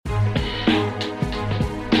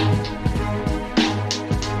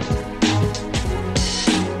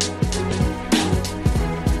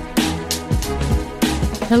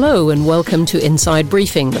Hello and welcome to Inside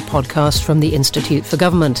Briefing, the podcast from the Institute for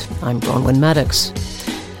Government. I'm Bronwyn Maddox.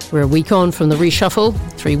 We're a week on from the reshuffle,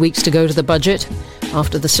 3 weeks to go to the budget.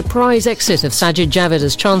 After the surprise exit of Sajid Javid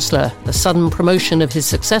as Chancellor, the sudden promotion of his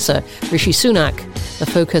successor, Rishi Sunak, the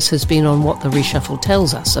focus has been on what the reshuffle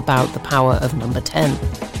tells us about the power of number 10.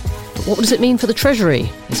 But what does it mean for the Treasury?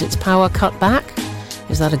 Is its power cut back?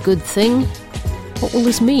 Is that a good thing? What will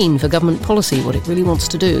this mean for government policy, what it really wants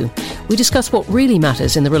to do? We discuss what really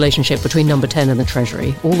matters in the relationship between number 10 and the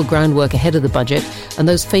Treasury, all the groundwork ahead of the budget, and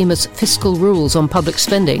those famous fiscal rules on public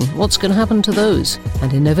spending. What's going to happen to those?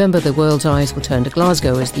 And in November, the world's eyes will turn to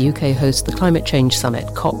Glasgow as the UK hosts the climate change summit,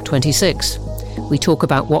 COP26. We talk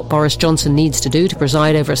about what Boris Johnson needs to do to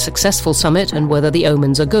preside over a successful summit and whether the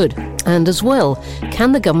omens are good. And as well,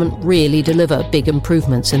 can the government really deliver big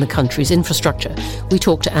improvements in the country's infrastructure? We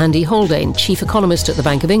talk to Andy Haldane, Chief Economist at the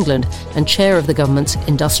Bank of England and Chair of the government's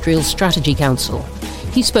Industrial Strategy Council.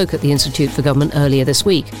 He spoke at the Institute for Government earlier this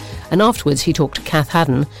week, and afterwards he talked to Kath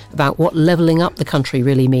Haddon about what levelling up the country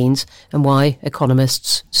really means and why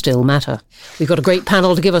economists still matter. We've got a great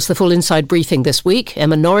panel to give us the full inside briefing this week.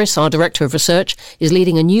 Emma Norris, our Director of Research, is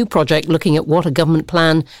leading a new project looking at what a government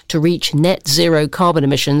plan to reach net zero carbon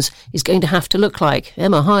emissions is going to have to look like.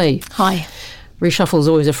 Emma, hi. Hi. Reshuffle is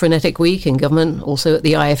always a frenetic week in government, also at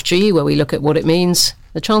the IFG, where we look at what it means.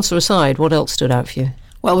 The Chancellor aside, what else stood out for you?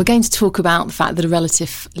 Well, we're going to talk about the fact that a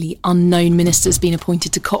relatively unknown minister has been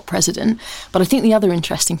appointed to COP president. But I think the other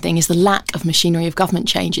interesting thing is the lack of machinery of government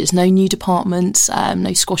changes. No new departments,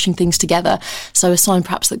 no squashing things together. So a sign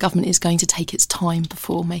perhaps that government is going to take its time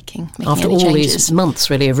before making After any all changes. These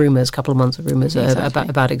months, really, of rumours, couple of months of rumours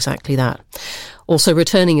about exactly that. Also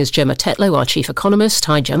returning is Gemma Tetlow, our Chief Economist.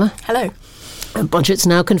 Hi, Gemma. Hello. Budget's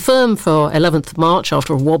now confirmed for 11th of March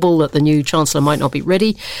after a wobble that the new Chancellor might not be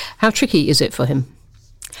ready. How tricky is it for him?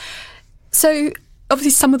 So,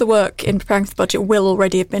 obviously, some of the work in preparing for the budget will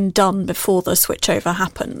already have been done before the switchover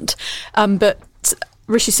happened. But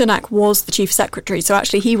Rishi Sunak was the Chief Secretary, so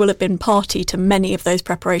actually he will have been party to many of those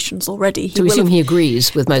preparations already. So we assume he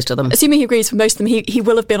agrees with most of them? Assuming he agrees with most of them, he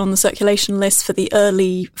will have been on the circulation list for the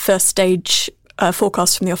early first stage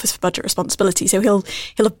forecast from the Office for Budget Responsibility. So he'll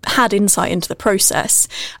have had insight into the process,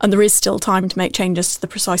 and there is still time to make changes to the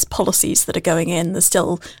precise policies that are going in. There's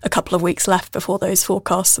still a couple of weeks left before those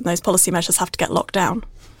forecasts and those policy measures have to get locked down.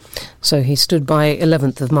 So he stood by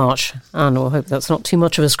 11th of March, and we'll hope that's not too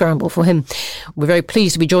much of a scramble for him. We're very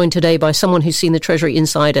pleased to be joined today by someone who's seen the Treasury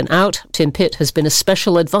inside and out. Tim Pitt has been a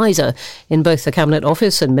special advisor in both the Cabinet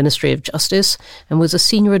Office and Ministry of Justice and was a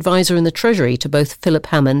senior advisor in the Treasury to both Philip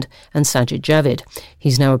Hammond and Sajid Javid.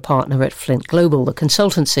 He's now a partner at Flint Global, the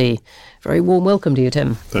consultancy. Very warm welcome to you,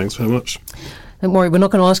 Tim. Thanks very much. Don't worry, we're not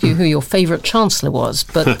going to ask you who your favourite Chancellor was,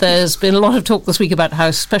 but there's been a lot of talk this week about how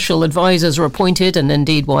special advisors are appointed and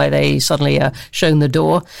indeed why they suddenly are shown the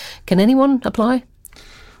door. Can anyone apply?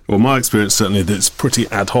 Well, my experience certainly that it's pretty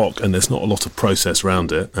ad hoc and there's not a lot of process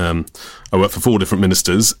around it. I worked for 4 different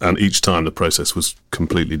ministers and each time the process was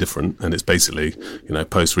completely different. And it's basically,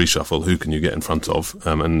 post-reshuffle, who can you get in front of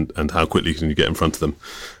and how quickly can you get in front of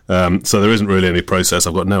them? So there isn't really any process.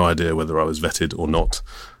 I've got no idea whether I was vetted or not.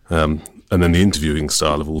 And then the interviewing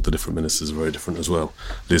style of all the different ministers are very different as well.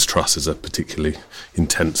 Liz Truss is a particularly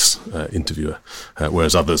intense interviewer,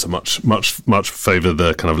 whereas others are much favour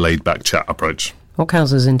the kind of laid-back chat approach. What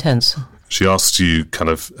counts as intense? She asks you kind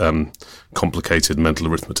of complicated mental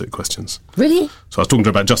arithmetic questions. Really? So I was talking to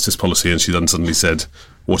her about justice policy and she then suddenly said,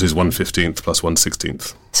 what is 1/15th plus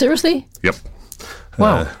 1/16th? Seriously? Yep.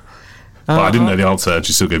 Wow. But I didn't know the answer and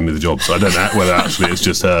she still gave me the job, so I don't know whether actually it's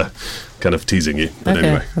just her kind of teasing you. But okay.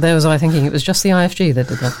 Anyway. There was I thinking it was just the IFG that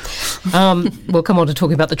did that. We'll come on to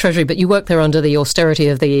talking about the Treasury, but you worked there under the austerity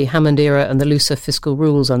of the Hammond era and the looser fiscal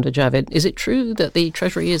rules under Javid. Is it true that the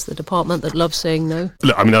Treasury is the department that loves saying no?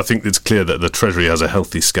 Look, I mean, I think it's clear that the Treasury has a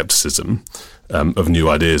healthy scepticism of new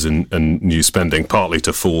ideas and new spending, partly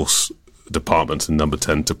to force departments in number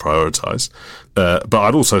 10 to prioritise. But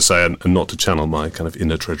I'd also say, and not to channel my kind of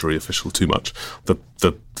inner Treasury official too much,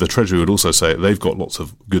 the Treasury would also say they've got lots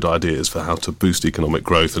of good ideas for how to boost economic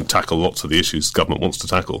growth and tackle lots of the issues government wants to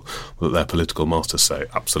tackle, that their political masters say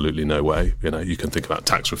absolutely no way. You can think about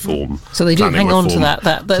tax reform. So they do hang on to that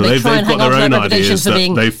but so they try and hang on to that reputation for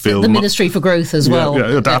being the Ministry for Growth as well.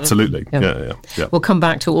 Yeah, absolutely. Yeah. We'll come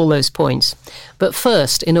back to all those points. But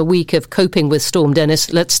first, in a week of coping with Storm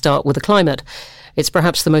Dennis, let's start with the climate. It's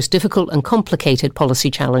perhaps the most difficult and complicated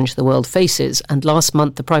policy challenge the world faces, and last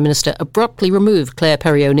month the Prime Minister abruptly removed Claire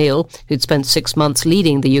Perry-O'Neill, who'd spent 6 months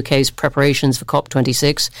leading the UK's preparations for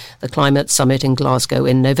COP26, the climate summit in Glasgow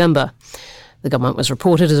in November. The government was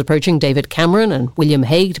reported as approaching David Cameron and William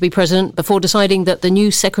Hague to be president before deciding that the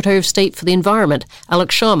new Secretary of State for the Environment, Alok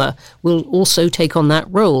Sharma, will also take on that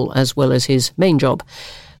role as well as his main job.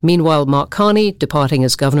 Meanwhile, Mark Carney, departing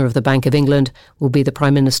as Governor of the Bank of England, will be the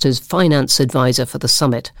Prime Minister's finance advisor for the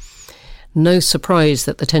summit. No surprise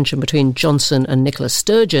that the tension between Johnson and Nicola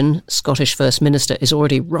Sturgeon, Scottish First Minister, is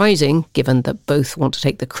already rising, given that both want to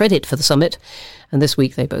take the credit for the summit. And this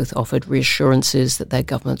week they both offered reassurances that their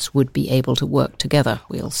governments would be able to work together.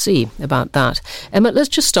 We'll see about that. Emma, let's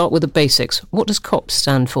just start with the basics. What does COP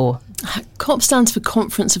stand for? COP stands for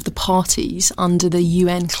Conference of the Parties under the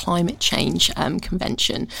UN Climate Change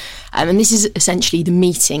Convention. And this is essentially the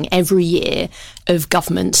meeting every year of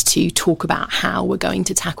governments to talk about how we're going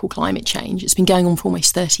to tackle climate change. It's been going on for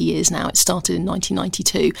almost 30 years now. It started in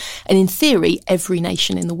 1992. And in theory, every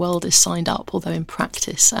nation in the world is signed up, although in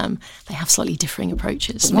practice they have slightly differing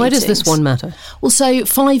approaches. Why does this one matter? Well, so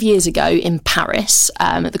 5 years ago in Paris,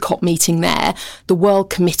 at the COP meeting there, the world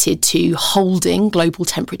committed to holding global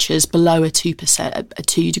temperatures below a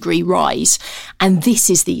 2 degree rise. And this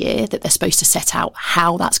is the year that they're supposed to set out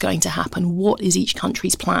how that's going to happen. What is each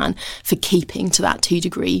country's plan for keeping to that 2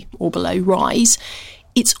 degree or below rise?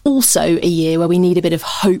 It's also a year where we need a bit of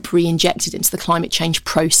hope re-injected into the climate change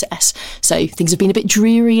process. So things have been a bit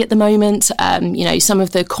dreary at the moment. Some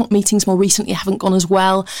of the COP meetings more recently haven't gone as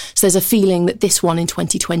well. So there's a feeling that this one in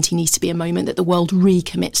 2020 needs to be a moment that the world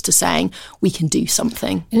recommits to saying we can do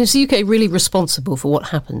something. And is the UK really responsible for what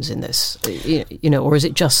happens in this, or is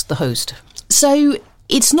it just the host? So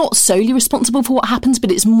it's not solely responsible for what happens,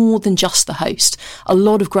 but it's more than just the host. A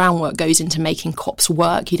lot of groundwork goes into making COPs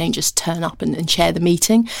work. You don't just turn up and chair the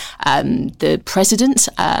meeting. The president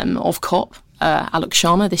of COP, Alok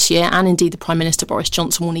Sharma, this year, and indeed the Prime Minister Boris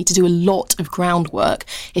Johnson, will need to do a lot of groundwork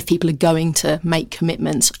if people are going to make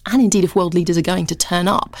commitments, and indeed if world leaders are going to turn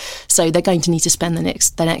up. So they're going to need to spend the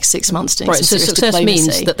next 6 months doing some serious success diplomacy.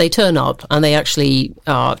 Means that they turn up and they actually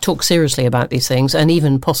talk seriously about these things and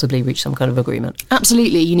even possibly reach some kind of agreement.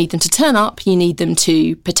 Absolutely. You need them to turn up, you need them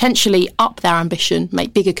to potentially up their ambition,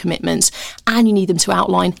 make bigger commitments, and you need them to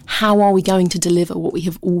outline how are we going to deliver what we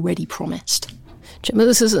have already promised. Gemma,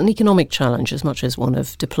 this is an economic challenge as much as one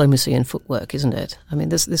of diplomacy and footwork, isn't it? I mean,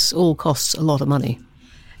 this all costs a lot of money.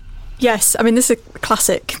 Yes, I mean, this is a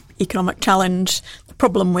classic economic challenge. The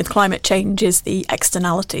problem with climate change is the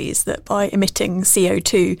externalities, that by emitting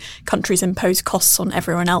CO2, countries impose costs on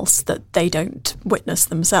everyone else that they don't witness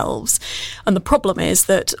themselves. And the problem is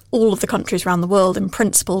that all of the countries around the world, in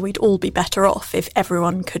principle, we'd all be better off if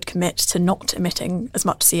everyone could commit to not emitting as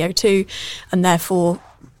much CO2 and therefore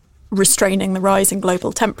restraining the rise in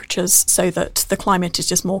global temperatures so that the climate is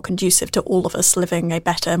just more conducive to all of us living a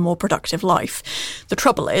better, more productive life. The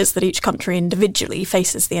trouble is that each country individually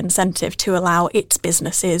faces the incentive to allow its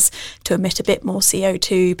businesses to emit a bit more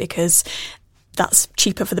CO2 because that's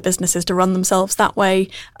cheaper for the businesses to run themselves that way,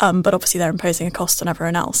 but obviously they're imposing a cost on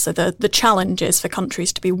everyone else. So the challenge is for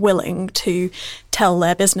countries to be willing to tell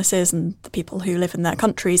their businesses and the people who live in their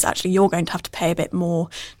countries, actually, you're going to have to pay a bit more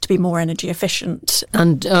to be more energy efficient.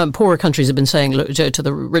 And poorer countries have been saying, look, to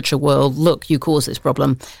the richer world, look, you caused this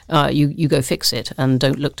problem, you go fix it and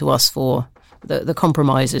don't look to us for the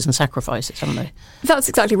compromises and sacrifices, haven't they? That's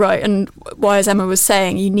exactly right. And why, as Emma was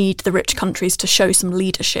saying, you need the rich countries to show some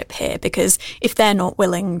leadership here, because if they're not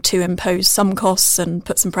willing to impose some costs and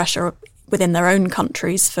put some pressure within their own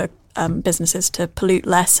countries for businesses to pollute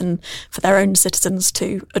less and for their own citizens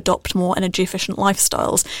to adopt more energy efficient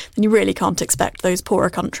lifestyles, then you really can't expect those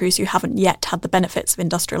poorer countries who haven't yet had the benefits of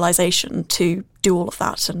industrialisation to do all of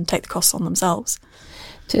that and take the costs on themselves.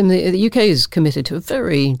 Tim, the UK is committed to a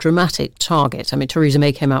very dramatic target. I mean, Theresa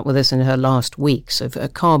May came out with this in her last week, so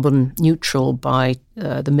carbon neutral by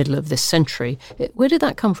the middle of this century. Where did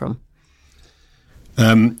that come from?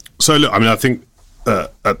 So, look, I mean, I think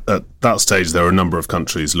at that stage there are a number of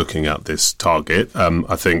countries looking at this target.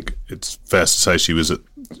 I think it's fair to say she was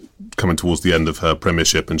coming towards the end of her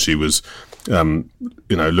premiership and she was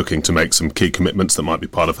looking to make some key commitments that might be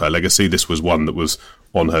part of her legacy. This was one that was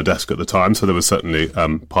on her desk at the time, so there was certainly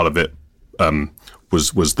part of it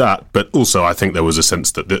was that. But also, I think there was a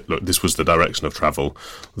sense that this was the direction of travel.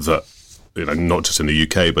 That not just in the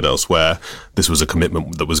UK but elsewhere, this was a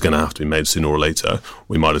commitment that was going to have to be made sooner or later.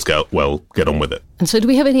 We might as well get on with it. And so, do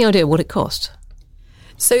we have any idea what it cost?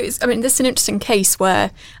 So, this is an interesting case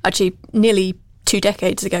where actually nearly 2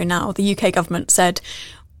 decades ago now, the UK government said,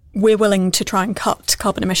 we're willing to try and cut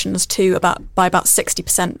carbon emissions by about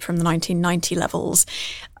 60% from the 1990 levels.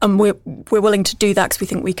 And we're willing to do that because we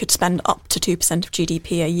think we could spend up to 2% of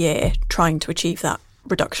GDP a year trying to achieve that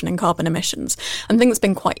reduction in carbon emissions. And the thing that's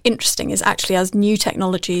been quite interesting is actually as new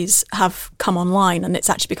technologies have come online and it's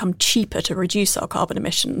actually become cheaper to reduce our carbon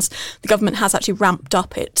emissions, the government has actually ramped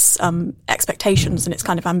up its expectations and its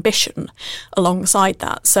kind of ambition alongside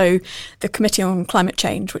that. So the Committee on Climate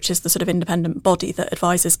Change, which is the sort of independent body that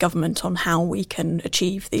advises government on how we can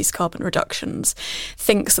achieve these carbon reductions,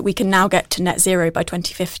 thinks that we can now get to net zero by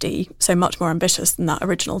 2050, so much more ambitious than that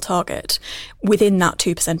original target, within that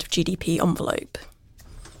 2% of GDP envelope.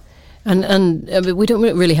 And we don't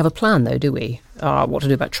really have a plan, though, do we? What to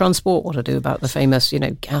do about transport, what to do about the famous,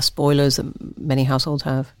 gas boilers that many households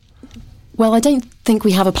have? Well, I don't think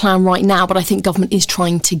we have a plan right now, but I think government is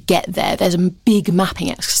trying to get there. There's a big mapping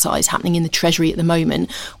exercise happening in the Treasury at the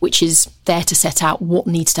moment, which is there to set out what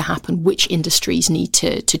needs to happen, which industries need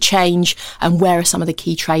to change, and where are some of the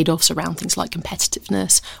key trade-offs around things like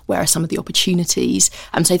competitiveness, where are some of the opportunities.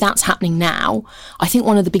 So that's happening now. I think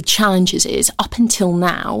one of the big challenges is, up until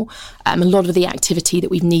now, a lot of the activity that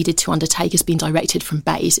we've needed to undertake has been directed from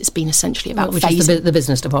BEIS. It's been essentially about which is the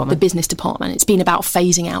business department. The business department. It's been about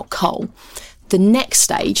phasing out coal. The next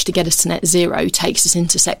stage to get us to net zero takes us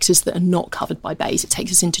into sectors that are not covered by BEIS. It takes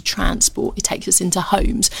us into transport, it takes us into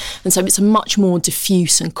homes. And so it's a much more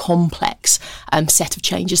diffuse and complex set of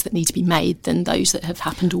changes that need to be made than those that have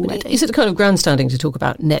happened already. Is it kind of grandstanding to talk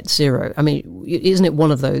about net zero? I mean, isn't it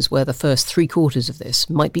one of those where the first 3 quarters of this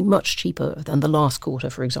might be much cheaper than the last quarter,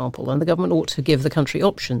 for example, and the government ought to give the country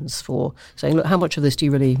options for saying, look, how much of this do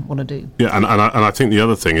you really want to do? Yeah, and I think the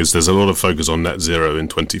other thing is there's a lot of focus on net zero in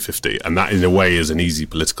 2050, and that in a way is an easy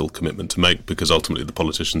political commitment to make, because ultimately the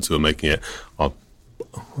politicians who are making it are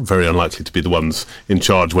very unlikely to be the ones in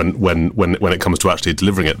charge when it comes to actually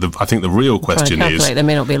delivering it. I think the real question is, they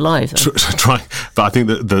may not be alive. But I think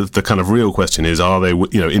that the kind of real question is, are they,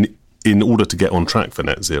 in order to get on track for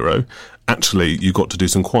net zero, actually you've got to do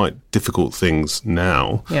some quite difficult things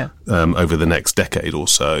now over the next decade or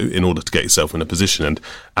so in order to get yourself in a position.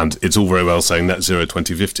 And it's all very well saying net zero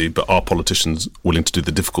 2050, but are politicians willing to do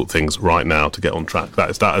the difficult things right now to get on track? That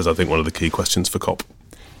is, I think, one of the key questions for COP.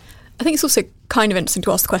 I think it's also kind of interesting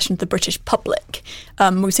to ask the question to the British public.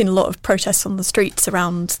 We've seen a lot of protests on the streets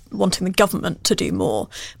around wanting the government to do more,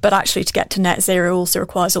 but actually to get to net zero also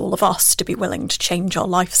requires all of us to be willing to change our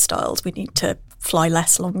lifestyles. We need to fly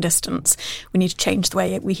less long distance. We need to change the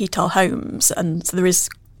way we heat our homes, and so there is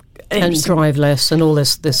and drive less and all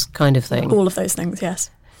this kind of thing. All of those things, yes.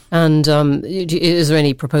 And is there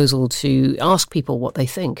any proposal to ask people what they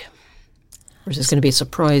think? Or is this going to be a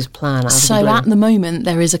surprise plan? So at the moment,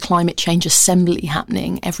 there is a climate change assembly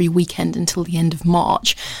happening every weekend until the end of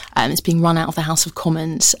March. It's being run out of the House of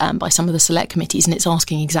Commons by some of the select committees, and it's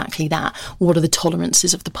asking exactly that. What are the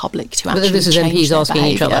tolerances of the public to actually change their behaviour? This is MPs asking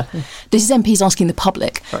each other? This is MPs asking the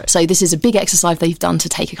public. Right. So this is a big exercise they've done to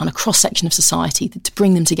take a kind of cross-section of society, to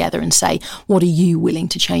bring them together and say, what are you willing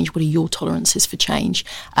to change? What are your tolerances for change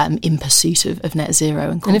in pursuit of net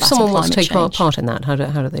zero and combating climate change? And if someone wants to take part in that, how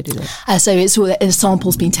do they do that? So it's a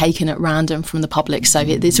sample's been taken at random from the public, so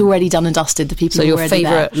it's already done and dusted. The people. So your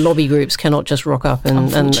favourite lobby groups cannot just rock up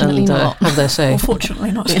and have their say.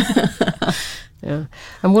 Unfortunately not. Yeah.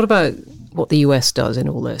 And what about what the US does in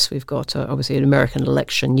all this? We've got obviously an American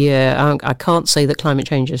election year. I can't say that climate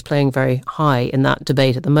change is playing very high in that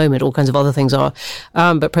debate at the moment. All kinds of other things are.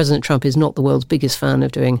 But President Trump is not the world's biggest fan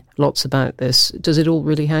of doing lots about this. Does it all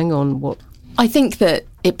really hang on what? I think that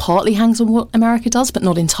it partly hangs on what America does, but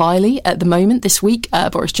not entirely. At the moment, this week,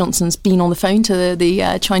 Boris Johnson's been on the phone to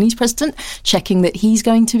the Chinese president, checking that he's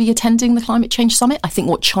going to be attending the climate change summit. I think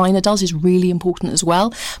what China does is really important as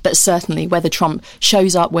well. But certainly whether Trump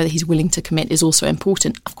shows up, whether he's willing to commit is also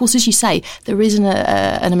important. Of course, as you say, there is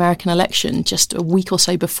an American election just a week or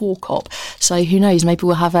so before COP. So who knows, maybe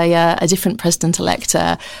we'll have a different president-elect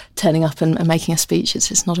turning up and making a speech.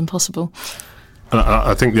 It's not impossible.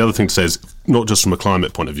 I think the other thing to say is, not just from a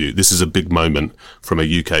climate point of view, this is a big moment from a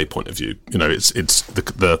UK point of view. It's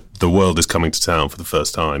the world is coming to town for the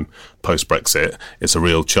first time post-Brexit. It's a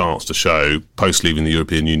real chance to show, post-leaving the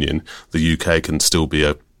European Union, the UK can still be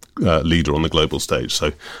a leader on the global stage.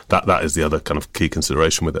 So that is the other kind of key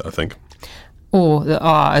consideration with it, I think. Or,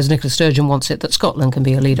 as Nicola Sturgeon wants it, that Scotland can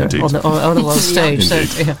be a leader on the world stage. So,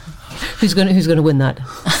 who's going to win that?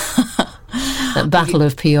 That battle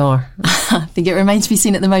of PR. I think it remains to be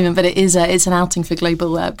seen at the moment, but it's an outing for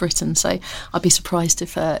global Britain. So I'd be surprised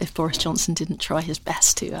if Boris Johnson didn't try his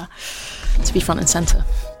best to be front and centre.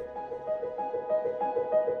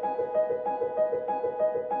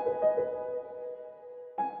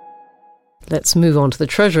 Let's move on to the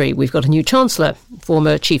Treasury. We've got a new Chancellor.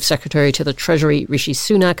 Former Chief Secretary to the Treasury, Rishi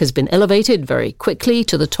Sunak, has been elevated very quickly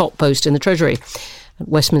to the top post in the Treasury.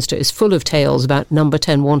 Westminster is full of tales about Number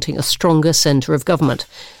 10 wanting a stronger centre of government,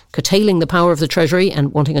 curtailing the power of the Treasury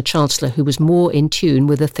and wanting a Chancellor who was more in tune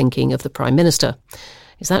with the thinking of the Prime Minister.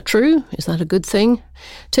 Is that true? Is that a good thing?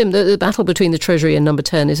 Tim, the battle between the Treasury and Number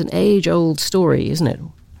 10 is an age-old story, isn't it?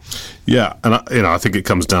 Yeah, and I think it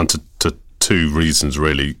comes down to two reasons,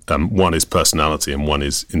 really. One is personality and one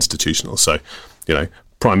is institutional. So,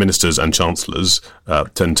 Prime Ministers and Chancellors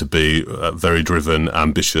tend to be very driven,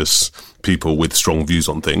 ambitious people with strong views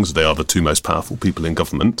on things. They are the two most powerful people in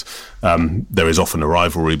government. There is often a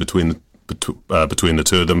rivalry between the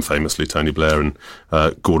two of them, famously Tony Blair and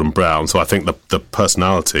Gordon Brown. So I think the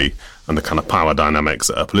personality and the kind of power dynamics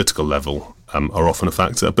at a political level are often a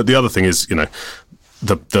factor. But the other thing is,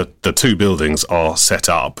 the two buildings are set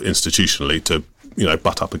up institutionally to,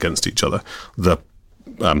 butt up against each other. The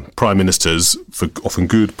Prime Ministers, for often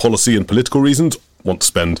good policy and political reasons, want to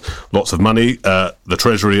spend lots of money. The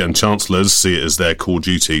Treasury and Chancellors see it as their core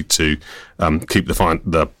duty to keep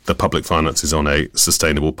the public finances on a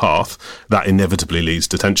sustainable path. That inevitably leads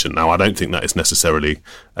to tension. Now, I don't think that is necessarily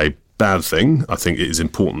a bad thing. I think it is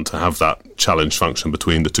important to have that challenge function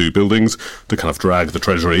between the two buildings to kind of drag the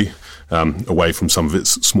Treasury away from some of its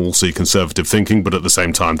small c conservative thinking, but at the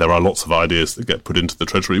same time there are lots of ideas that get put into the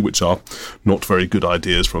Treasury which are not very good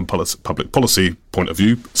ideas from a public policy point of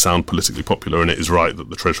view, sound politically popular, and it is right that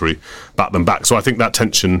the Treasury bat them back. So I think that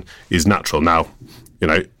tension is natural. Now,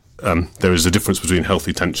 there is a difference between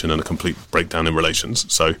healthy tension and a complete breakdown in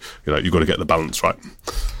relations. So, you've got to get the balance right.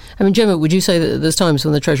 I mean, Gemma, would you say that there's times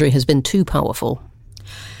when the Treasury has been too powerful?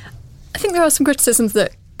 I think there are some criticisms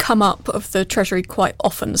that come up of the Treasury quite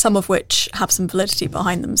often, some of which have some validity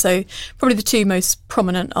behind them. So probably the two most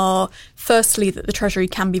prominent are, firstly, that the Treasury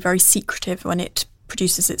can be very secretive when it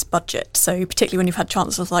produces its budget. So particularly when you've had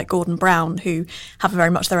chancellors like Gordon Brown, who have very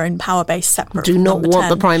much their own power base separate do from not want 10.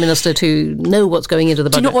 the Prime Minister to know what's going into the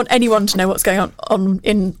budget. Do not want anyone to know what's going on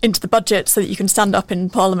into the budget, so that you can stand up in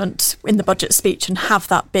Parliament in the budget speech and have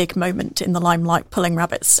that big moment in the limelight, pulling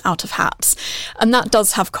rabbits out of hats. And that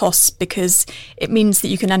does have costs, because it means that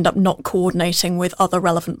you can end up not coordinating with other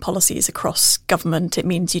relevant policies across government. It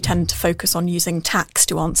means you tend to focus on using tax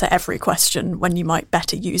to answer every question when you might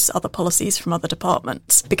better use other policies from other departments,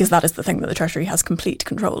 because that is the thing that the Treasury has complete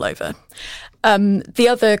control over. The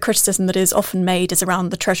other criticism that is often made is around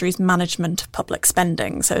the Treasury's management of public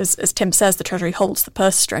spending. So as Tim says, the Treasury holds the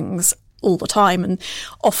purse strings all the time, and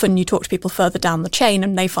often you talk to people further down the chain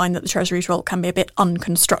and they find that the Treasury's role can be a bit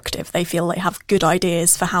unconstructive. They feel they have good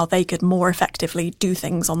ideas for how they could more effectively do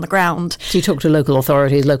things on the ground. So you talk to local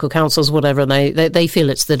authorities, local councils, whatever, and they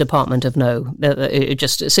feel it's the Department of No.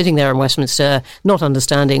 Just sitting there in Westminster, not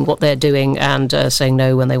understanding what they're doing and saying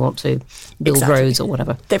no when they want to build roads or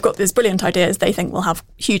whatever. They've got these brilliant ideas they think will have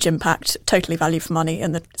huge impact, totally value for money,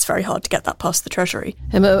 and that it's very hard to get that past the Treasury.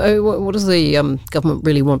 What does the government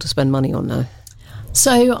really want to spend money on now?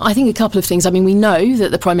 So I think a couple of things. I mean, we know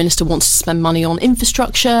that the Prime Minister wants to spend money on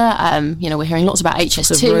infrastructure. We're hearing lots about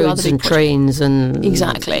HS2, roads other big and trains and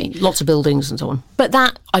exactly lots of buildings and so on. But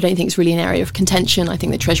that, I don't think, is really an area of contention. I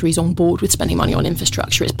think the Treasury's on board with spending money on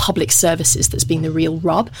infrastructure. It's public services that's been the real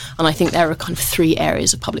rub. And I think there are kind of three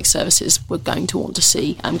areas of public services we're going to want to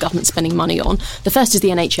see government spending money on. The first is the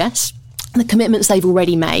NHS. The commitments they've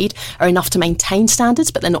already made are enough to maintain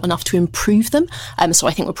standards, but they're not enough to improve them. So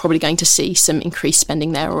I think we're probably going to see some increased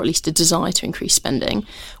spending there, or at least a desire to increase spending.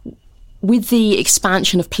 With the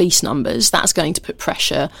expansion of police numbers, that's going to put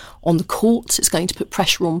pressure on the courts. It's going to put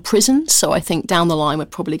pressure on prisons. So I think down the line, we're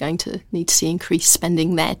probably going to need to see increased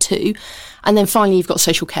spending there too. And then finally, you've got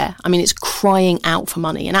social care. I mean, it's crying out for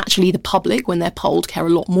money. And actually, the public, when they're polled, care a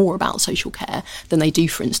lot more about social care than they do,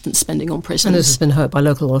 for instance, spending on prisons. And this has been hurt by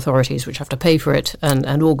local authorities, which have to pay for it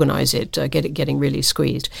and organise it, getting really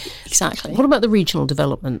squeezed. Exactly. What about the regional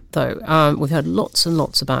development, though? We've heard lots and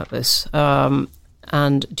lots about this.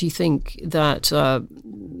 And do you think that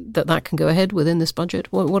that can go ahead within this budget?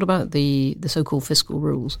 What about the so-called fiscal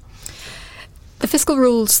rules? The fiscal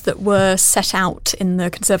rules that were set out in the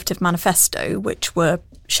Conservative manifesto, which were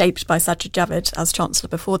shaped by Sajid Javid as Chancellor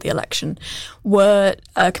before the election, were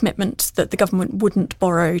a commitment that the government wouldn't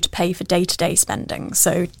borrow to pay for day-to-day spending.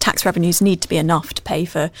 So tax revenues need to be enough to pay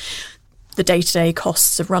for the day-to-day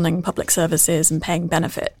costs of running public services and paying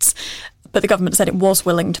benefits. But the government said it was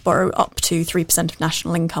willing to borrow up to 3% of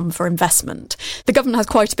national income for investment. The government has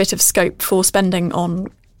quite a bit of scope for spending on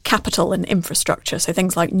capital and infrastructure, so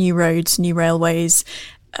things like new roads, new railways,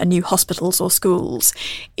 new hospitals or schools.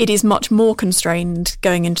 It is much more constrained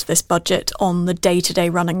going into this budget on the day-to-day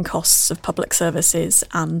running costs of public services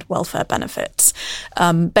and welfare benefits.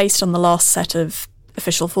 Based on the last set of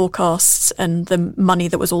official forecasts and the money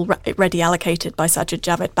that was already allocated by Sajid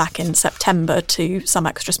Javid back in September to some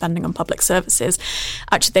extra spending on public services,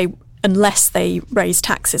 actually unless they raise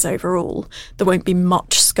taxes overall, there won't be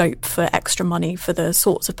much scope for extra money for the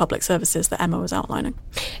sorts of public services that Emma was outlining.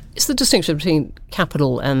 Is the distinction between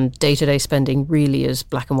capital and day-to-day spending really as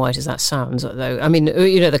black and white as that sounds, though? I mean,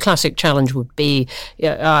 the classic challenge would be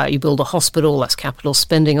you build a hospital, that's capital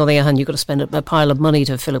spending. On the other hand, you've got to spend a pile of money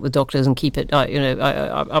to fill it with doctors and keep it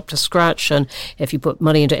up to scratch. And if you put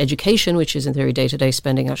money into education, which is in theory day-to-day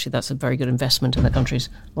spending, actually that's a very good investment in the country's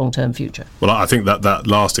long-term future. Well, I think that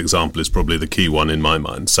last example is probably the key one in my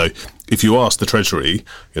mind. So if you ask the Treasury,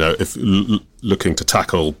 if looking to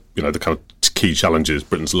tackle, the kind of key challenges,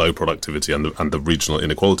 Britain's low productivity and the regional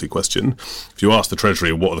inequality question, if you ask the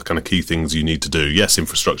Treasury what are the kind of key things you need to do, yes,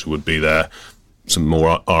 infrastructure would be there, some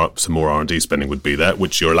more R&D spending would be there,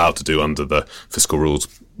 which you're allowed to do under the fiscal rules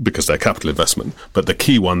because they're capital investment. But the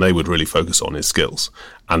key one they would really focus on is skills.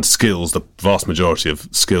 And skills, the vast majority of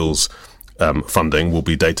skills funding will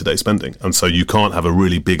be day-to-day spending. And so you can't have a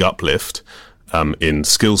really big uplift in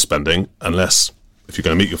skills spending if you're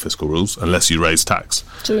going to meet your fiscal rules, unless you raise tax.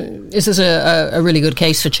 So is this a really good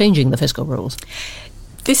case for changing the fiscal rules?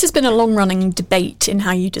 This has been a long-running debate in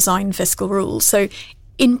how you design fiscal rules. So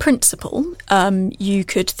in principle, you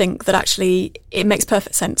could think that actually it makes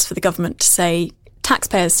perfect sense for the government to say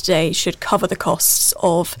taxpayers today should cover the costs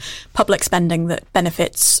of public spending that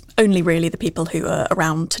benefits only really the people who are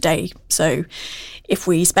around today. So if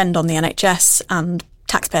we spend on the NHS and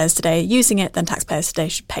taxpayers today are using it, then taxpayers today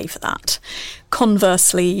should pay for that.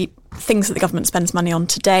 Conversely, things that the government spends money on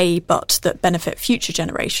today but that benefit future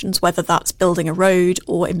generations, whether that's building a road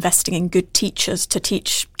or investing in good teachers to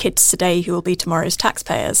teach kids today who will be tomorrow's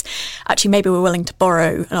taxpayers, actually maybe we're willing to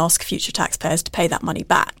borrow and ask future taxpayers to pay that money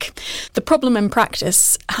back. The problem in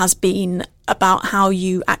practice has been about how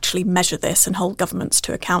you actually measure this and hold governments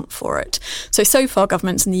to account for it. So far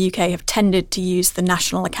governments in the UK have tended to use the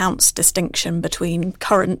national accounts distinction between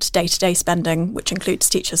current day-to-day spending, which includes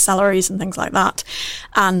teachers' salaries and things like that,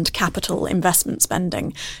 and capital investment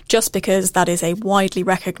spending, just because that is a widely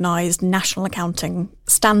recognised national accounting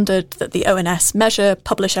standard that the ONS measure,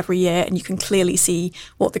 publish every year, and you can clearly see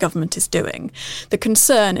what the government is doing. The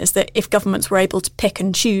concern is that if governments were able to pick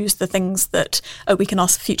and choose the things that, we can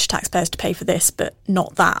ask future taxpayers to pay for this, but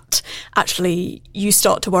not that, actually you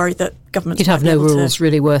start to worry that governments you'd have no rules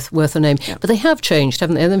really worth a name. Yeah. But they have changed,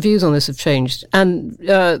 haven't they? And the views on this have changed. And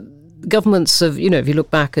governments have, if you look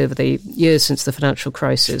back over the years since the financial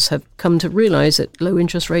crisis, have come to realise that low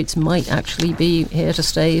interest rates might actually be here to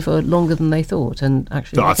stay for longer than they thought, and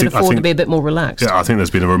actually they can afford to be a bit more relaxed. Yeah, I think there's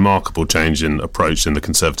been a remarkable change in approach in the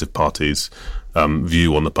Conservative Party's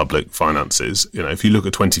view on the public finances. If you look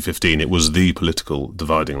at 2015, it was the political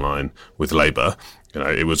dividing line with Labour.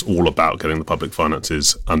 It was all about getting the public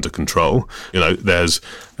finances under control. There's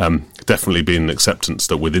definitely been an acceptance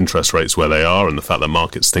that with interest rates where they are and the fact that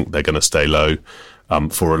markets think they're going to stay low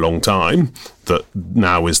for a long time, that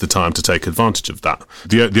now is the time to take advantage of that.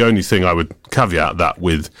 The only thing I would caveat that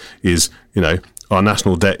with is, our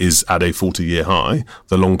national debt is at a 40-year high.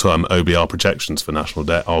 The long-term OBR projections for national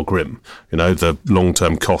debt are grim. The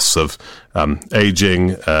long-term costs of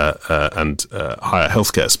ageing and higher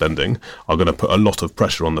healthcare spending are going to put a lot of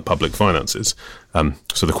pressure on the public finances.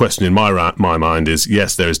 So the question in my mind is,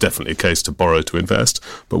 yes, there is definitely a case to borrow to invest,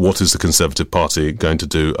 but what is the Conservative Party going to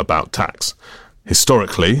do about tax?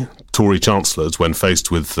 Historically, Tory chancellors, when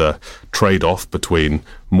faced with the trade-off between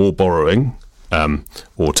more borrowing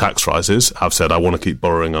or tax rises, have said, I want to keep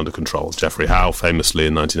borrowing under control. Geoffrey Howe famously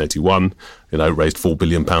in 1981, raised £4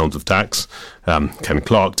 billion of tax. Ken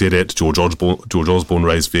Clarke did it. George Osborne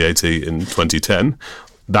raised VAT in 2010.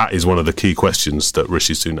 That is one of the key questions that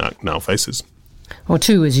Rishi Sunak now faces. Or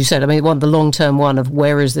two, as you said. The long-term one of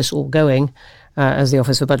where is this all going? As the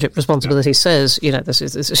Office for Budget Responsibility says, this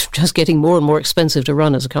is just getting more and more expensive to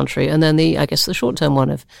run as a country. And then the short-term one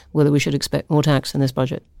of whether we should expect more tax in this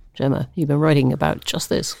budget. Gemma, you've been writing about just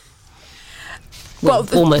this. Well,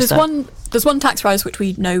 there's one tax rise which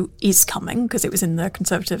we know is coming because it was in the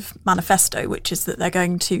Conservative manifesto, which is that they're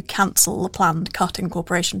going to cancel the planned cut in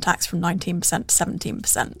corporation tax from 19% to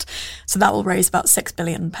 17%. So that will raise about £6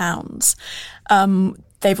 billion.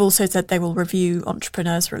 They've also said they will review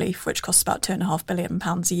entrepreneurs' relief, which costs about £2.5 billion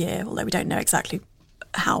a year, although we don't know exactly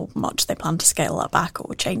how much they plan to scale that back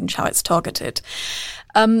or change how it's targeted.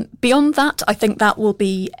 Beyond that, I think that will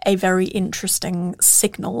be a very interesting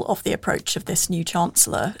signal of the approach of this new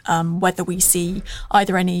Chancellor, whether we see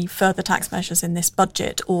either any further tax measures in this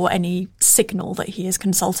budget or any signal that he is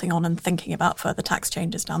consulting on and thinking about further tax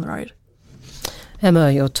changes down the road.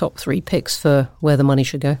 Emma, your top 3 picks for where the money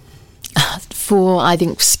should go? For, I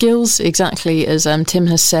think, skills, exactly as Tim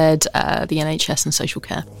has said, the NHS and social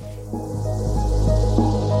care.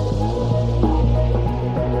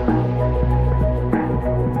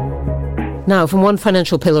 Now, from one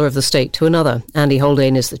financial pillar of the state to another, Andy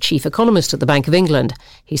Haldane is the chief economist at the Bank of England.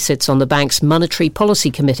 He sits on the bank's Monetary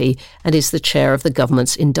Policy Committee and is the chair of the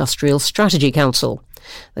government's Industrial Strategy Council.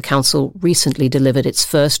 The council recently delivered its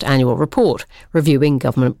first annual report, reviewing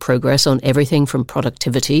government progress on everything from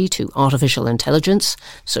productivity to artificial intelligence,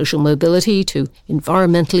 social mobility to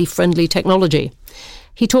environmentally friendly technology.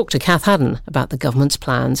 He talked to Kath Haddon about the government's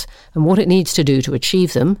plans and what it needs to do to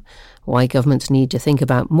achieve them, why governments need to think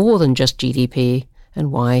about more than just GDP,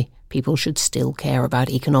 and why people should still care about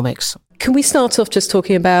economics. Can we start off just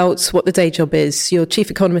talking about what the day job is? You're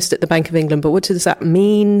chief economist at the Bank of England, but what does that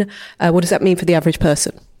mean? What does that mean for the average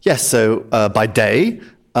person? Yes, so by day,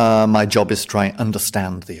 my job is to try and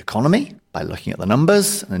understand the economy by looking at the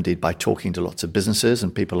numbers, and indeed by talking to lots of businesses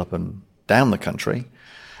and people up and down the country.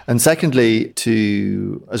 And secondly,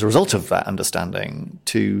 as a result of that understanding,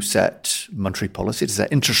 to set monetary policy, to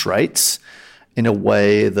set interest rates in a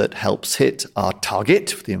way that helps hit our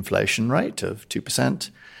target for the inflation rate of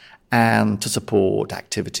 2%, and to support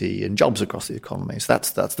activity and jobs across the economy. So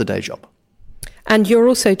that's the day job. And you're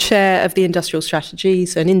also chair of the Industrial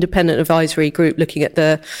Strategies, an independent advisory group looking at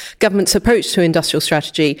the government's approach to industrial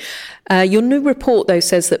strategy. Your new report, though,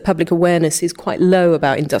 says that public awareness is quite low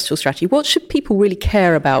about industrial strategy. What should people really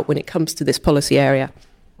care about when it comes to this policy area?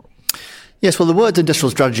 Yes, well, the word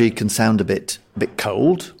industrial strategy can sound a bit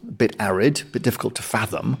cold, a bit arid, a bit difficult to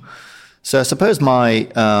fathom. So I suppose my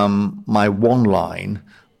one line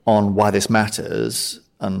on why this matters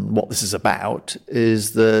and what this is about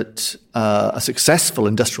is that a successful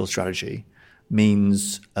industrial strategy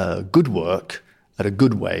means good work at a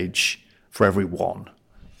good wage for everyone.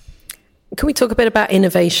 Can we talk a bit about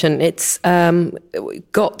innovation? It's the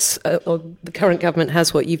current government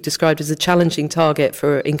has what you've described as a challenging target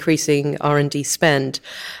for increasing R&D spend.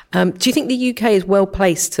 Do you think the UK is well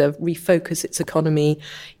placed to refocus its economy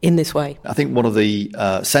in this way? I think one of the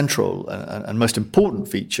central and most important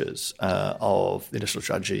features of the industrial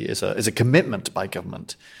strategy is a commitment by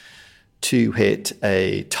government to hit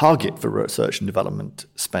a target for research and development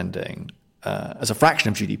spending as a fraction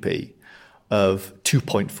of GDP of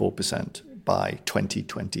 2.4% by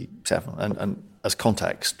 2027. And as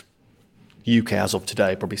context, the UK as of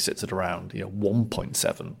today probably sits at around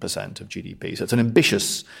 1.7% of GDP. So it's an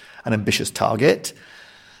ambitious target.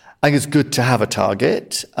 I think it's good to have a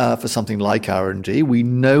target for something like R&D. We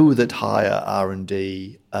know that higher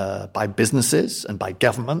R&D by businesses and by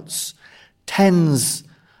governments tends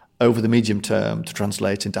over the medium term to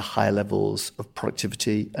translate into higher levels of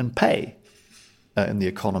productivity and pay in the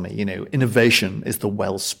economy. Innovation is the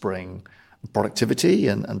wellspring of productivity,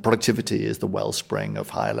 and productivity is the wellspring of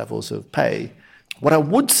higher levels of pay. What I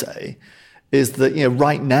would say is that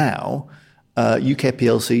right now, UK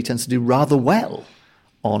PLC tends to do rather well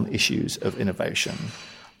on issues of innovation,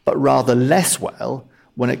 but rather less well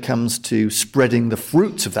when it comes to spreading the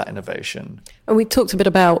fruits of that innovation. And we talked a bit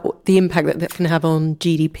about the impact that can have on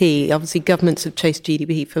GDP. Obviously, governments have chased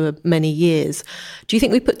GDP for many years. Do you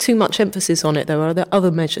think we put too much emphasis on it, though? Are there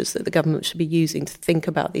other measures that the government should be using to think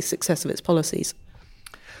about the success of its policies?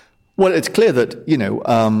 Well, it's clear that,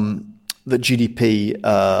 that GDP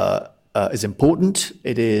is important.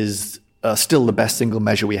 It is still the best single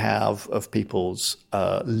measure we have of people's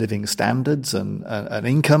living standards and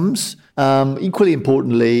incomes. Equally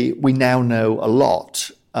importantly, we now know a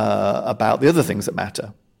lot about the other things that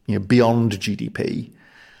matter, beyond GDP.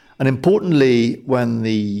 And importantly, when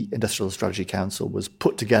the Industrial Strategy Council was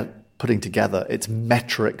putting together its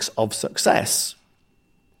metrics of success,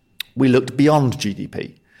 we looked beyond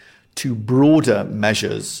GDP to broader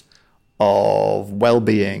measures of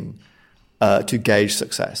well-being to gauge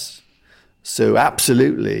success. So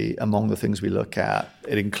absolutely, among the things we look at,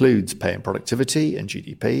 it includes pay and productivity and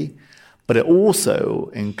GDP, but it also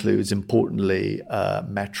includes, importantly,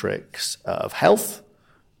 metrics of health,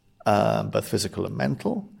 both physical and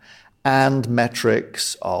mental, and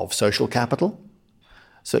metrics of social capital,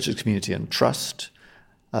 such as community and trust,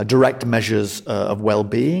 direct measures of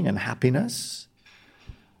well-being and happiness,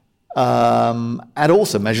 and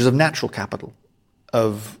also measures of natural capital,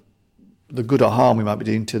 of the good or harm we might be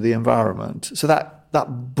doing to the environment. So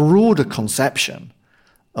that broader conception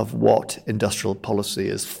of what industrial policy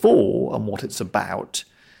is for and what it's about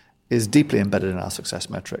is deeply embedded in our success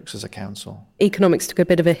metrics as a council. Economics took a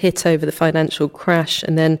bit of a hit over the financial crash,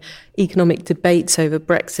 and then economic debates over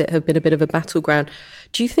Brexit have been a bit of a battleground.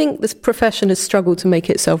 Do you think this profession has struggled to make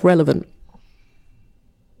itself relevant?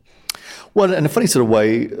 Well, in a funny sort of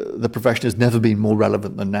way, the profession has never been more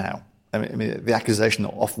relevant than now. I mean, the accusation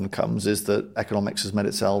that often comes is that economics has made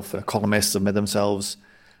itself, economists have made themselves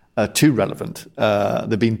too relevant.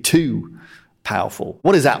 They've been too powerful.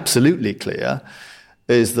 What is absolutely clear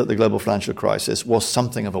is that the global financial crisis was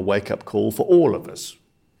something of a wake-up call for all of us,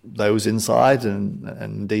 those inside and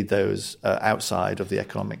indeed those outside of the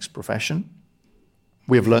economics profession.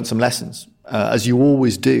 We have learned some lessons, as you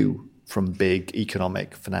always do from big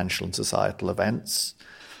economic, financial and societal events,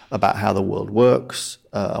 about how the world works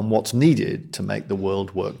and what's needed to make the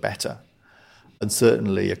world work better. And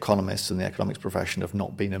certainly economists in the economics profession have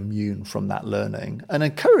not been immune from that learning. And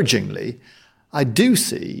encouragingly, I do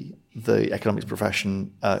see the economics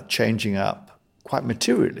profession changing up quite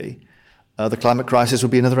materially. The climate crisis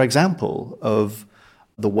would be another example of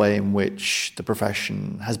the way in which the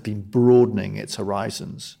profession has been broadening its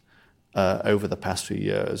horizons over the past few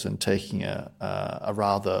years and taking a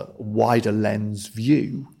rather wider lens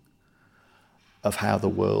view of how the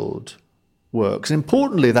world works. And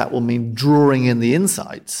importantly, that will mean drawing in the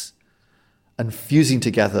insights and fusing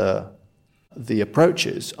together the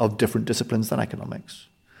approaches of different disciplines than economics.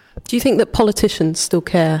 Do you think that politicians still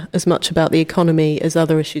care as much about the economy as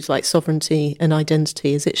other issues like sovereignty and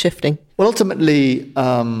identity? Is it shifting? Well, ultimately,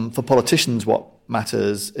 for politicians, what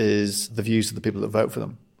matters is the views of the people that vote for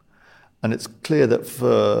them. And it's clear that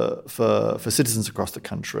for citizens across the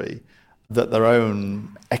country, that their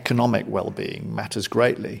own economic well-being matters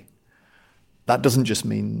greatly. That doesn't just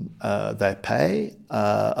mean their pay,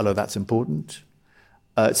 although that's important.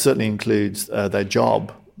 It certainly includes their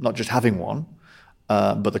job, not just having one,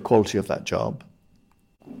 but the quality of that job.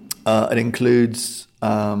 It includes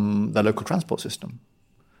their local transport system,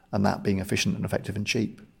 and that being efficient and effective and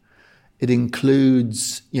cheap. It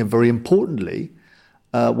includes, very importantly,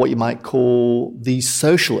 what you might call the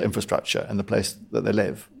social infrastructure in the place that they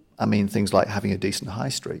live. I mean, things like having a decent high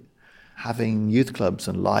street, having youth clubs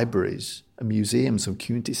and libraries and museums and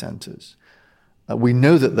community centres. We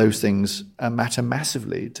know that those things matter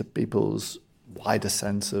massively to people's wider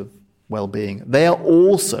sense of well-being. They are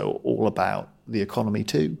also all about the economy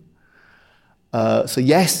too. So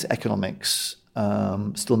yes, economics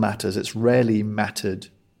still matters. It's rarely mattered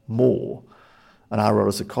more. And our role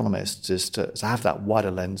as economists is to have that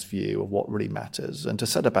wider lens view of what really matters and to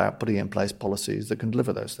set about putting in place policies that can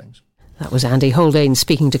deliver those things. That was Andy Haldane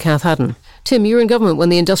speaking to Kath Haddon. Tim, you were in government when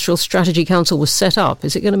the Industrial Strategy Council was set up.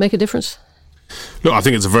 Is it going to make a difference? Look, I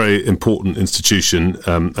think it's a very important institution,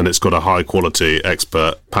 and it's got a high-quality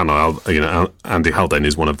expert panel. Andy Haldane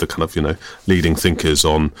is one of the kind of leading thinkers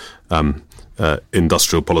on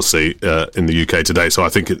industrial policy in the UK today. So I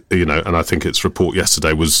think and I think its report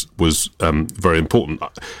yesterday was very important.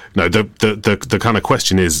 The kind of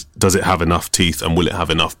question is, does it have enough teeth and will it have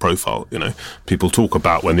enough profile? People talk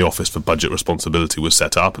about when the Office for Budget Responsibility was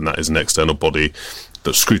set up, and that is an external body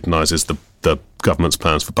that scrutinises the government's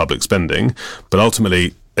plans for public spending, but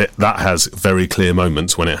ultimately that has very clear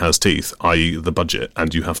moments when it has teeth, i.e. the budget,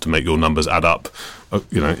 and you have to make your numbers add up.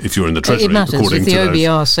 If you're in the Treasury, it matters. According if the to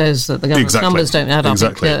OBR says that the government's numbers don't add up.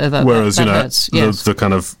 Exactly. Whereas the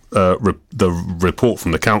kind of the report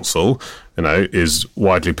from the council, is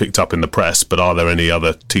widely picked up in the press. But are there any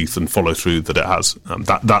other teeth and follow through that it has?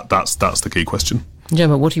 That's the key question.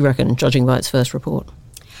 Gemma, what do you reckon, judging by its first report?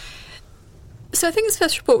 So I think its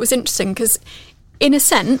first report was interesting because, in a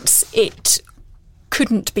sense, it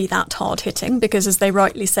couldn't be that hard-hitting because, as they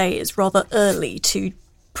rightly say, it's rather early to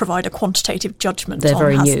provide a quantitative judgment. They're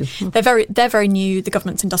very new. They're very new. The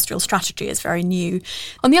government's industrial strategy is very new.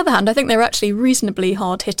 On the other hand, I think they're actually reasonably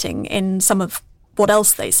hard-hitting in some of what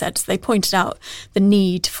else they said. They pointed out the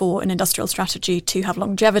need for an industrial strategy to have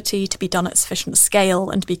longevity, to be done at sufficient scale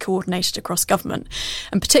and to be coordinated across government.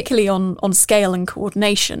 And particularly on scale and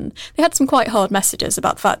coordination, they had some quite hard messages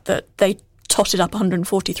about the fact that they totted up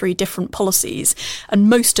 143 different policies, and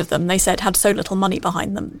most of them, they said, had so little money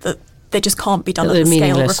behind them that they just can't be done at the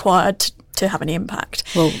scale required to have any impact.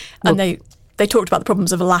 And they talked about the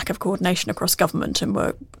problems of a lack of coordination across government and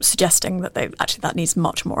were suggesting that that needs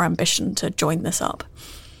much more ambition to join this up.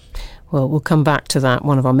 Well, we'll come back to that.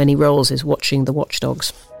 One of our many roles is watching the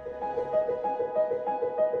watchdogs.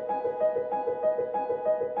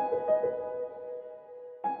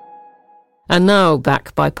 And now,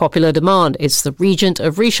 back by popular demand, it's the regent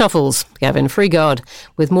of reshuffles, Gavin Freegard,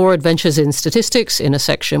 with more adventures in statistics in a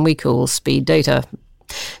section we call Speed Data.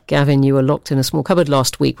 Gavin, you were locked in a small cupboard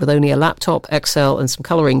last week with only a laptop, Excel and some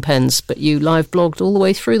colouring pens, but you live blogged all the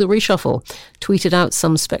way through the reshuffle, tweeted out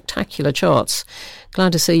some spectacular charts.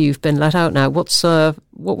 Glad to see you've been let out now. What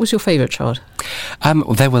was your favourite chart?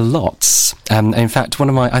 There were lots. In fact, one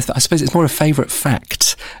of my, I suppose it's more a favourite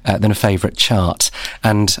fact than a favourite chart.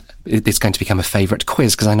 And it's going to become a favourite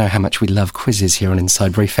quiz because I know how much we love quizzes here on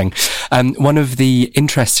Inside Briefing. One of the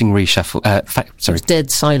interesting reshuffle...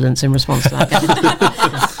 Dead silence in response to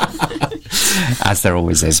that. As there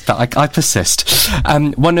always is, but I persist.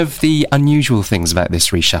 One of the unusual things about this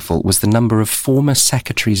reshuffle was the number of former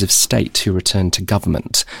secretaries of state who returned to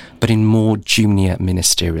government, but in more junior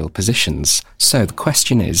ministerial positions. So the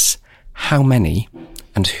question is, how many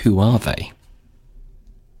and who are they?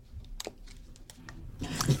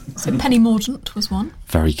 So Penny Mordaunt was one.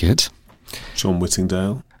 Very good. John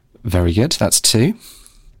Whittingdale. Very good. That's two.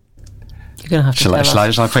 You're going to have to tell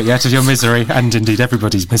us. Shall I put you out of your misery, and indeed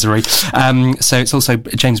everybody's misery? So it's also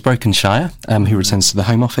James Brokenshire, who returns to the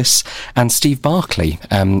Home Office, and Steve Barclay,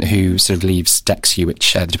 who sort of leaves DEXU,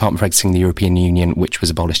 which the Department for Exiting the European Union, which was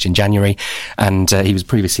abolished in January, and he was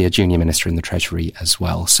previously a junior minister in the Treasury as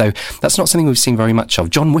well. So that's not something we've seen very much of.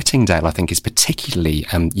 John Whittingdale, I think, is particularly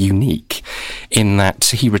unique in that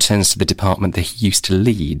he returns to the department that he used to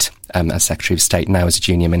lead as Secretary of State, now as a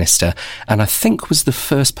junior minister, and I think was the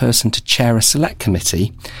first person to chair a select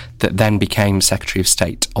committee that then became Secretary of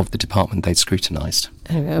State of the department they'd scrutinised.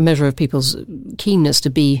 A measure of people's keenness to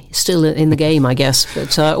be still in the game, I guess,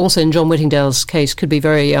 but also in John Whittingdale's case could be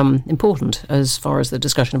very important as far as the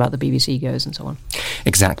discussion about the BBC goes and so on.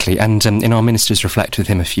 Exactly, and in our Ministers Reflect with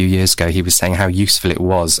him a few years ago, he was saying how useful it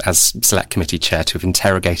was as Select Committee Chair to have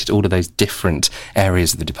interrogated all of those different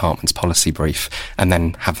areas of the department's policy brief and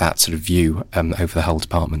then have that sort of view over the whole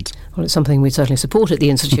department. Well, it's something we certainly support at the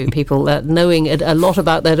Institute, people knowing a lot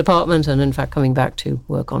about their department and in fact coming back to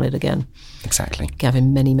work on it again. Exactly.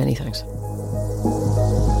 Gavin, many, many thanks.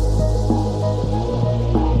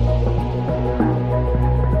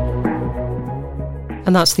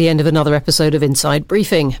 And that's the end of another episode of Inside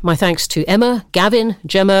Briefing. My thanks to Emma, Gavin,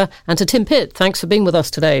 Gemma and to Tim Pitt. Thanks for being with us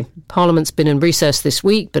today. Parliament's been in recess this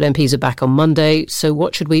week, but MPs are back on Monday. So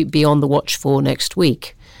what should we be on the watch for next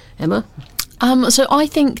week? Emma? So I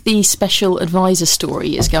think the special advisor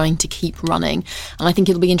story is going to keep running, and I think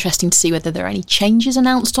it'll be interesting to see whether there are any changes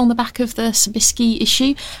announced on the back of the Sabisky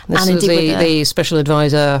issue. This is the special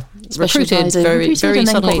advisor recruited very and then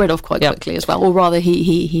suddenly. got rid of quite quickly as well, or rather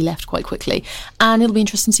he left quite quickly. And it'll be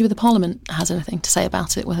interesting to see whether Parliament has anything to say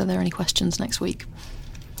about it, whether there are any questions next week.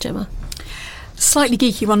 Gemma? Slightly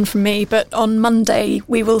geeky one from me, but on Monday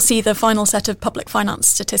we will see the final set of public finance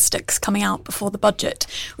statistics coming out before the budget,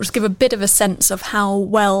 which will give a bit of a sense of how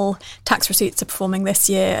well tax receipts are performing this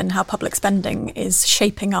year and how public spending is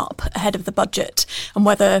shaping up ahead of the budget, and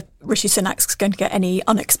whether Rishi Sunak's going to get any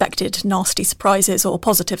unexpected nasty surprises or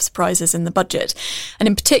positive surprises in the budget. And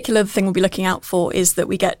in particular, the thing we'll be looking out for is that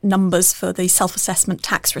we get numbers for the self-assessment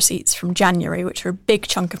tax receipts from January, which are a big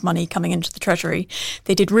chunk of money coming into the Treasury.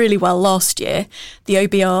 They did really well last year. The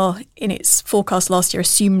OBR, in its forecast last year,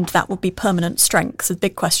 assumed that would be permanent strength. So the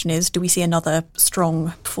big question is, do we see another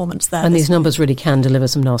strong performance there? And these numbers really can deliver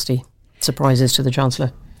some nasty surprises to the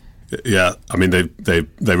Chancellor. Yeah, I mean, they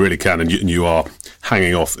really can, and you are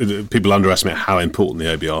hanging off. People underestimate how important the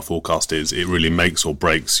OBR forecast is. It really makes or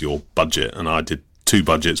breaks your budget, and I did two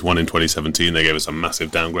budgets, one in 2017, they gave us a massive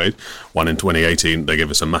downgrade, one in 2018, they gave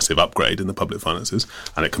us a massive upgrade in the public finances,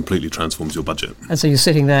 and it completely transforms your budget. And so you're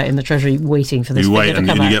sitting there in the Treasury waiting for this figure to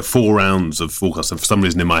come out. You get 4 rounds of forecasts, and for some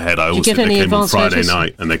reason in my head I always think they came on Friday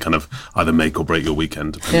night, and they kind of either make or break your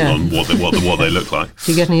weekend, depending on what they look like.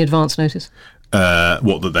 Do you get any advance notice?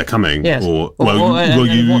 What, that they're coming? Yes. Or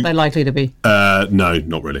what they're likely to be? No,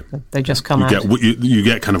 not really. They just come out. You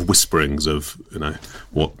get kind of whisperings of,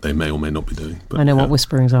 what they may or may not be doing. But, I know what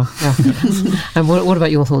whisperings are. Yeah. And what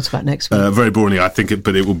about your thoughts about next week? Very boringly, I think it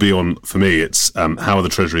will be on, for me, it's how are the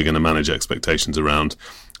Treasury going to manage expectations around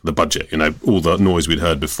the budget? All the noise we'd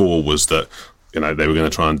heard before was that they were going to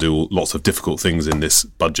try and do lots of difficult things in this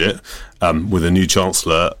budget. With a new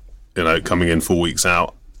Chancellor, coming in 4 weeks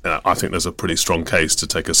out, I think there's a pretty strong case to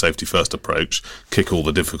take a safety-first approach, kick all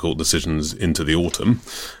the difficult decisions into the autumn.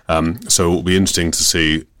 So it will be interesting to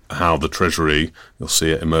see how the Treasury, you'll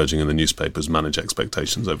see it emerging in the newspapers, manage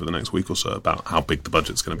expectations over the next week or so about how big the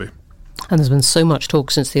budget's going to be. And there's been so much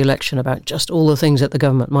talk since the election about just all the things that the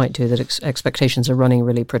government might do that expectations are running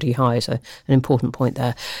really pretty high. So an important point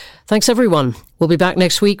there. Thanks, everyone. We'll be back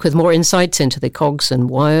next week with more insights into the cogs and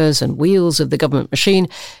wires and wheels of the government machine.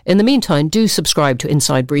 In the meantime, do subscribe to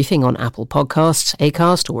Inside Briefing on Apple Podcasts,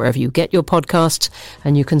 Acast, or wherever you get your podcasts.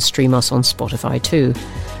 And you can stream us on Spotify too.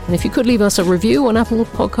 And if you could leave us a review on Apple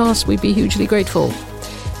Podcasts, we'd be hugely grateful.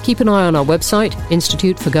 Keep an eye on our website,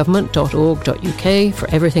 instituteforgovernment.org.uk, for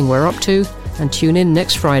everything we're up to, and tune in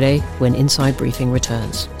next Friday when Inside Briefing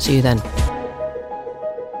returns. See you then.